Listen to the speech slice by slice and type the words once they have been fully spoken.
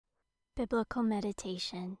Biblical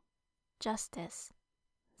Meditation, Justice,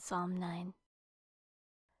 Psalm 9.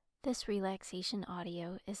 This relaxation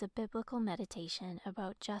audio is a biblical meditation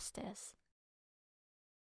about justice.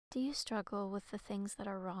 Do you struggle with the things that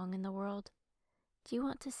are wrong in the world? Do you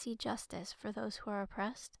want to see justice for those who are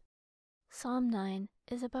oppressed? Psalm 9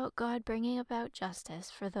 is about God bringing about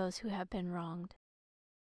justice for those who have been wronged.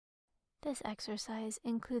 This exercise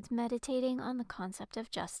includes meditating on the concept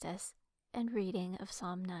of justice and reading of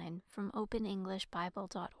Psalm 9 from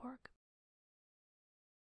openenglishbible.org.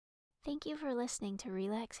 Thank you for listening to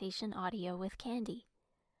Relaxation Audio with Candy.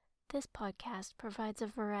 This podcast provides a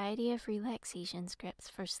variety of relaxation scripts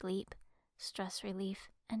for sleep, stress relief,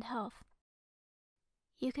 and health.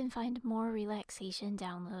 You can find more relaxation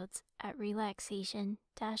downloads at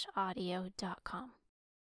relaxation-audio.com.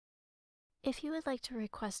 If you would like to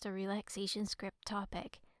request a relaxation script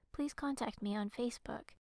topic, please contact me on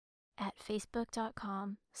Facebook at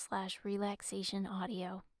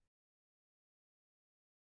facebook.com/relaxationaudio.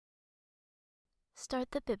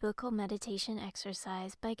 Start the biblical meditation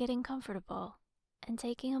exercise by getting comfortable and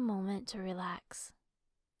taking a moment to relax.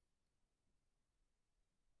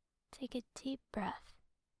 Take a deep breath.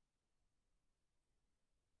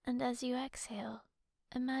 And as you exhale,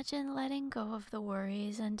 imagine letting go of the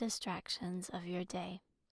worries and distractions of your day.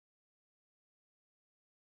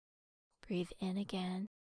 Breathe in again.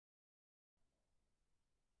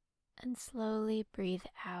 And slowly breathe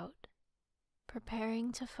out,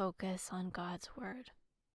 preparing to focus on God's Word.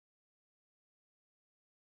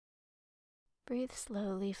 Breathe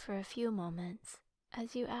slowly for a few moments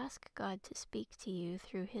as you ask God to speak to you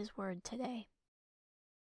through His Word today.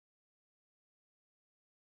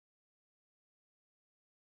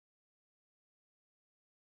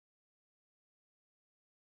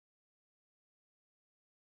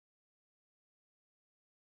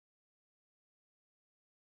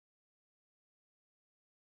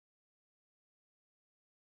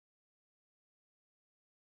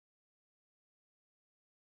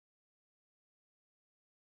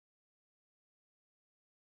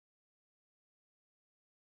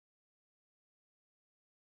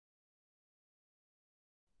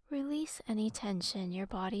 Release any tension your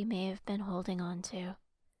body may have been holding on to.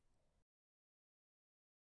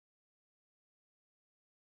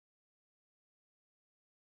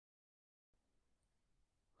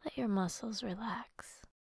 Let your muscles relax.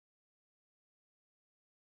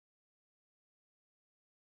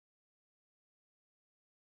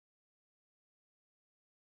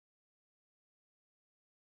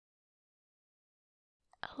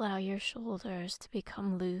 Allow your shoulders to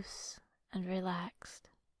become loose and relaxed.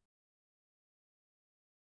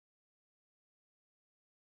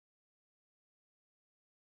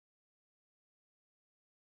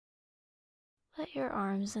 Let your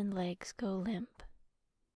arms and legs go limp.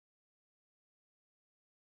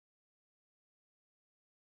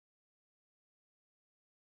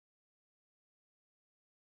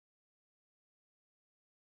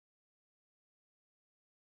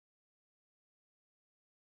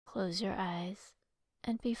 Close your eyes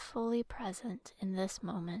and be fully present in this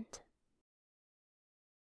moment.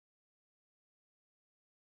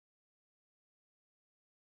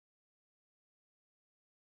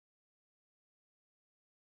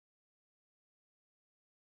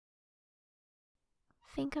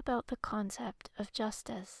 Think about the concept of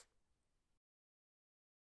justice.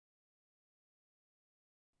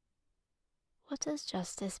 What does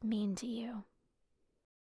justice mean to you?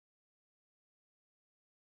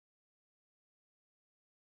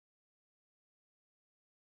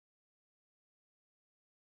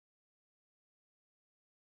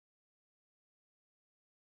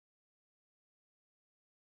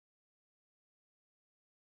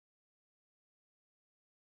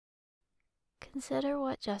 Consider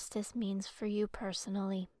what justice means for you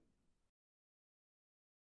personally.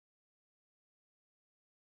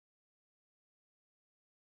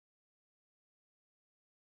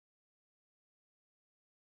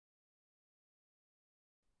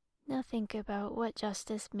 Now think about what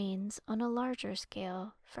justice means on a larger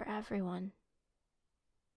scale for everyone.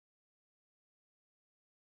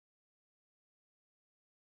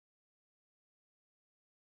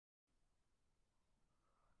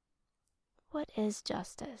 What is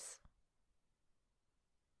justice?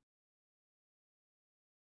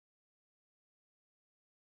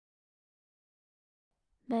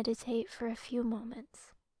 Meditate for a few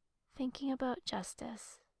moments, thinking about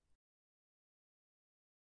justice.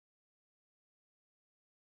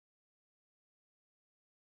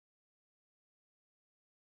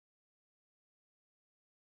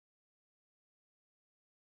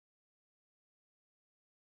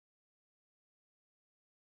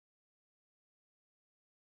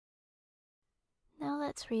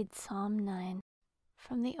 let's read Psalm 9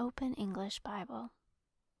 from the Open English Bible.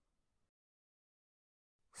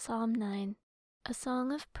 Psalm 9, a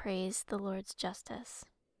song of praise, the Lord's justice.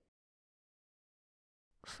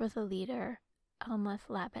 For the leader, Almuth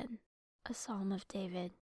Laban, a psalm of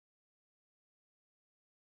David.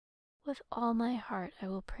 With all my heart I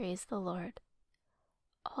will praise the Lord.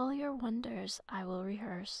 All your wonders I will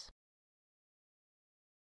rehearse.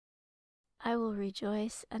 I will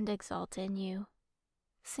rejoice and exult in you,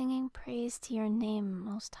 singing praise to your name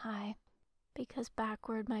most high, because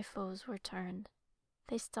backward my foes were turned.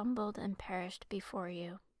 They stumbled and perished before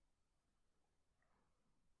you.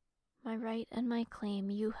 My right and my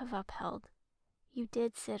claim you have upheld. You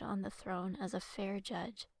did sit on the throne as a fair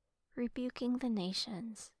judge, rebuking the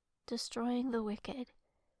nations, destroying the wicked,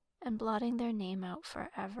 and blotting their name out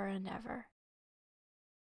forever and ever.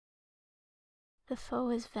 The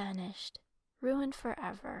foe is vanished, ruined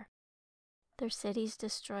forever. Their cities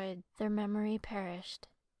destroyed, their memory perished.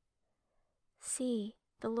 See,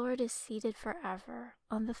 the Lord is seated forever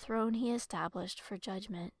on the throne he established for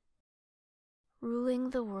judgment,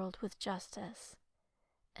 ruling the world with justice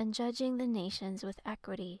and judging the nations with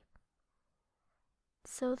equity.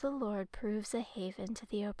 So the Lord proves a haven to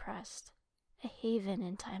the oppressed, a haven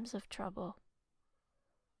in times of trouble.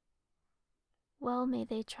 Well may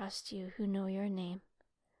they trust you who know your name,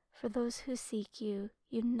 for those who seek you,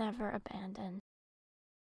 you never abandon.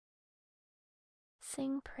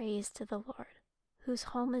 Sing praise to the Lord, whose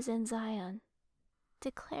home is in Zion.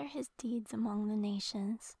 Declare his deeds among the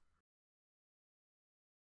nations.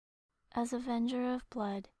 As avenger of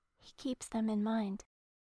blood, he keeps them in mind.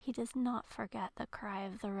 He does not forget the cry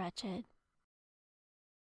of the wretched.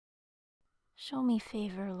 Show me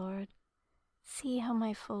favor, Lord. See how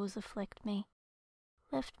my foes afflict me.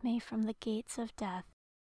 Lift me from the gates of death,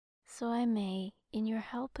 so I may, in your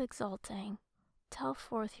help exulting, tell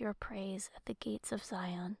forth your praise at the gates of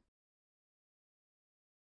Zion.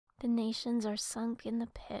 The nations are sunk in the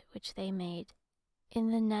pit which they made.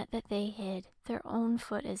 In the net that they hid, their own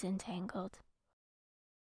foot is entangled.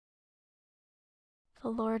 The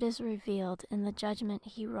Lord is revealed in the judgment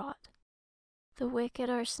he wrought. The wicked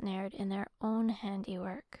are snared in their own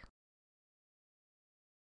handiwork.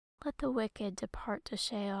 Let the wicked depart to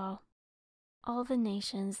Sheol, all the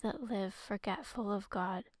nations that live forgetful of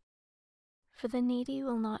God. For the needy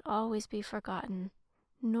will not always be forgotten,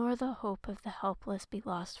 nor the hope of the helpless be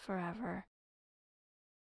lost forever.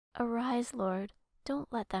 Arise, Lord,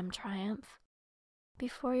 don't let them triumph.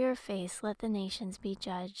 Before your face let the nations be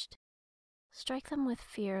judged. Strike them with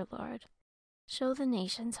fear, Lord. Show the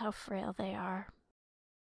nations how frail they are.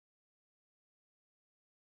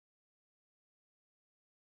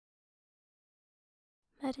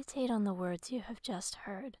 Meditate on the words you have just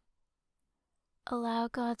heard. Allow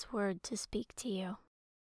God's word to speak to you.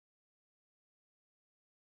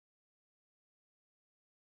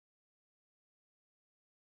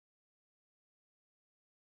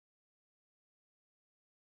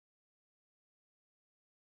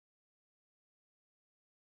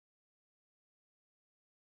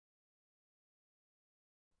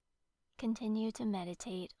 Continue to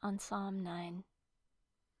meditate on Psalm 9.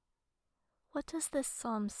 What does this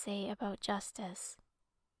psalm say about justice?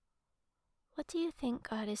 What do you think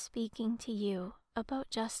God is speaking to you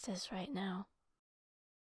about justice right now?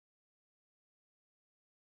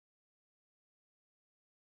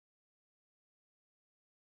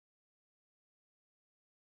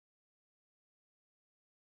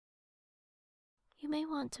 You may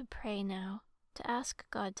want to pray now to ask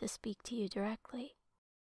God to speak to you directly.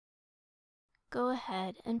 Go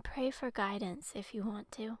ahead and pray for guidance if you want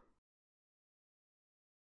to.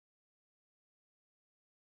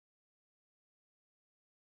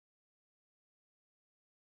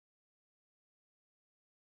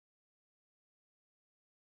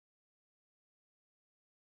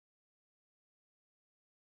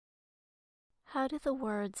 How do the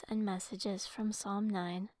words and messages from Psalm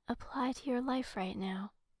 9 apply to your life right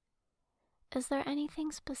now? Is there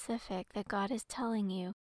anything specific that God is telling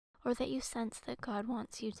you or that you sense that God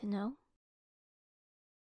wants you to know?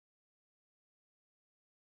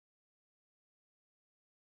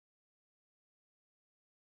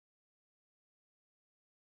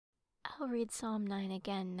 I'll read Psalm 9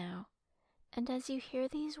 again now, and as you hear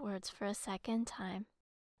these words for a second time,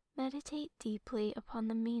 meditate deeply upon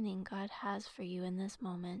the meaning God has for you in this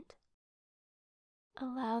moment.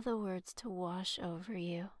 Allow the words to wash over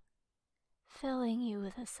you, filling you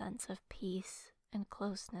with a sense of peace and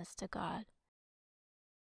closeness to God.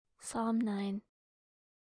 Psalm 9.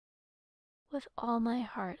 With all my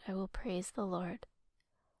heart I will praise the Lord.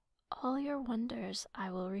 All your wonders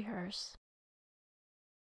I will rehearse.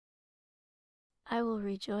 I will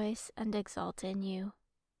rejoice and exult in you,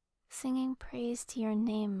 singing praise to your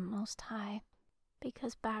name, Most High,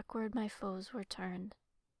 because backward my foes were turned.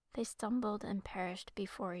 They stumbled and perished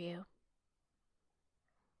before you.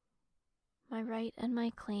 My right and my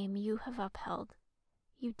claim you have upheld.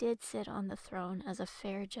 You did sit on the throne as a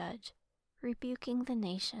fair judge, rebuking the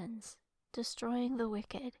nations, destroying the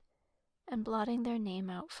wicked, and blotting their name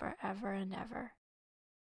out forever and ever.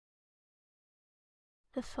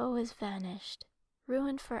 The foe is vanished,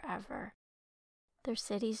 ruined forever. Their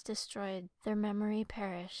cities destroyed, their memory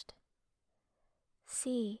perished.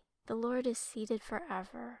 See, the Lord is seated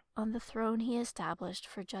forever on the throne he established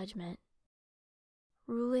for judgment,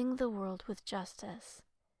 ruling the world with justice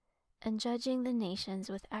and judging the nations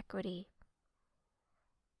with equity.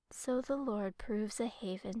 So the Lord proves a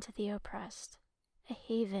haven to the oppressed, a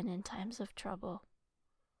haven in times of trouble.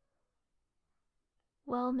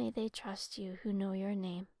 Well may they trust you who know your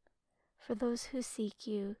name, for those who seek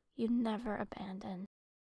you, you never abandon.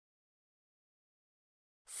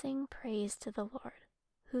 Sing praise to the Lord,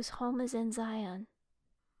 whose home is in Zion.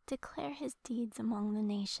 Declare his deeds among the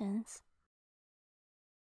nations.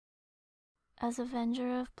 As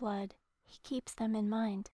avenger of blood, he keeps them in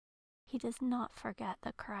mind. He does not forget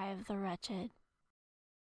the cry of the wretched.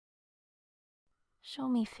 Show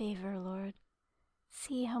me favor, Lord.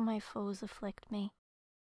 See how my foes afflict me.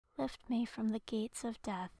 Lift me from the gates of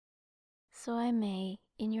death, so I may,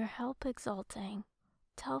 in your help exulting,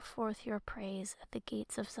 tell forth your praise at the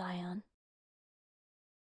gates of Zion.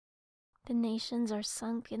 The nations are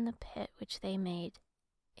sunk in the pit which they made.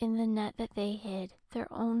 In the net that they hid, their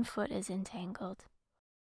own foot is entangled.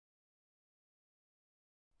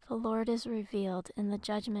 The Lord is revealed in the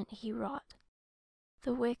judgment he wrought.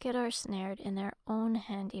 The wicked are snared in their own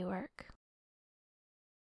handiwork.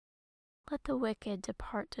 Let the wicked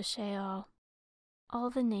depart to Sheol, all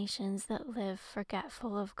the nations that live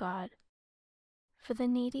forgetful of God. For the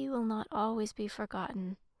needy will not always be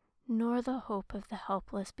forgotten, nor the hope of the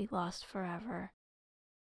helpless be lost forever.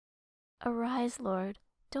 Arise, Lord,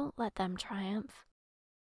 don't let them triumph.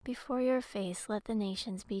 Before your face let the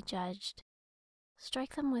nations be judged.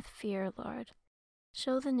 Strike them with fear, Lord.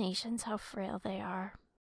 Show the nations how frail they are.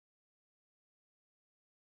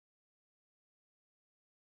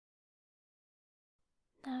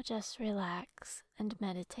 Now just relax and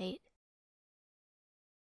meditate,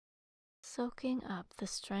 soaking up the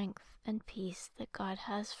strength and peace that God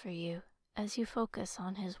has for you as you focus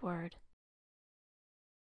on his word.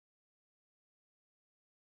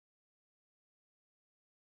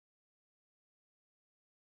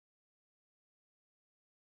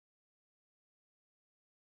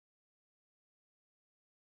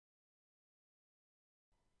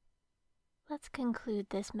 Let's conclude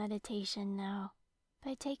this meditation now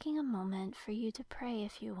by taking a moment for you to pray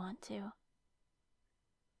if you want to.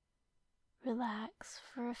 Relax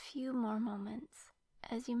for a few more moments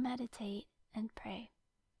as you meditate and pray.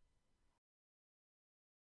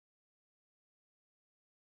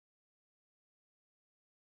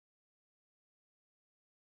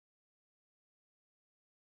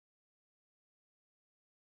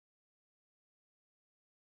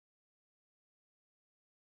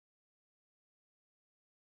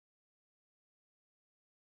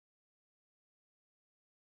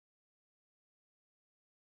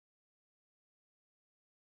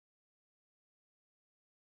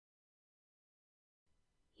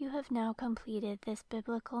 You have now completed this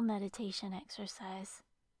biblical meditation exercise.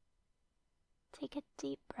 Take a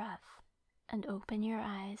deep breath and open your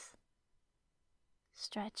eyes.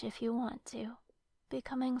 Stretch if you want to,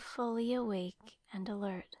 becoming fully awake and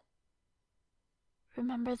alert.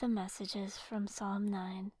 Remember the messages from Psalm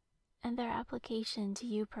 9 and their application to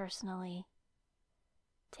you personally.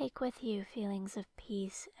 Take with you feelings of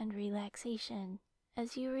peace and relaxation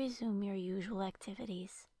as you resume your usual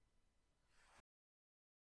activities.